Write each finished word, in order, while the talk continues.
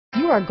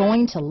are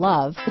going to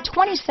love the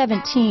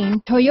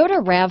 2017 Toyota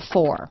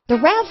Rav4. The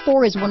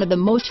Rav4 is one of the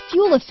most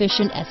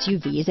fuel-efficient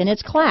SUVs in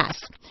its class.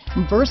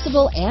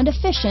 Versatile and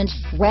efficient,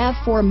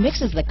 Rav4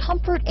 mixes the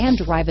comfort and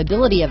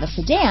drivability of a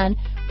sedan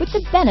with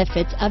the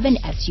benefits of an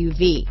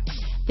SUV.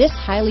 This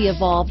highly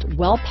evolved,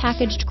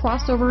 well-packaged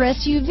crossover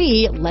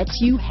SUV lets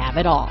you have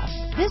it all.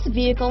 This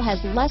vehicle has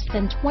less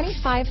than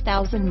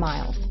 25,000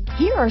 miles.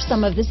 Here are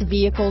some of this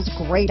vehicle's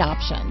great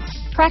options: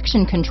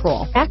 traction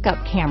control,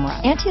 backup camera,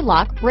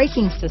 anti-lock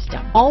braking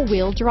system,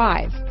 all-wheel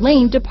drive,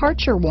 lane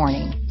departure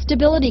warning,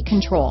 stability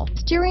control,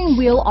 steering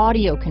wheel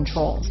audio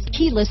controls,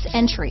 keyless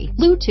entry,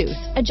 Bluetooth,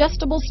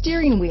 adjustable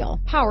steering wheel,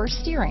 power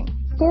steering,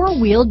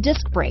 four-wheel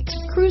disc brakes,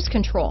 cruise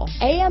control,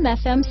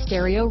 AM/FM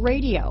stereo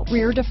radio,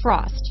 rear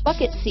defrost,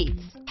 bucket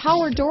seats,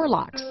 power door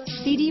locks,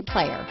 CD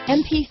player,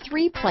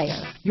 MP3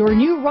 player. Your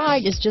new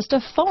ride is just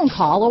a phone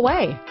call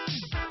away.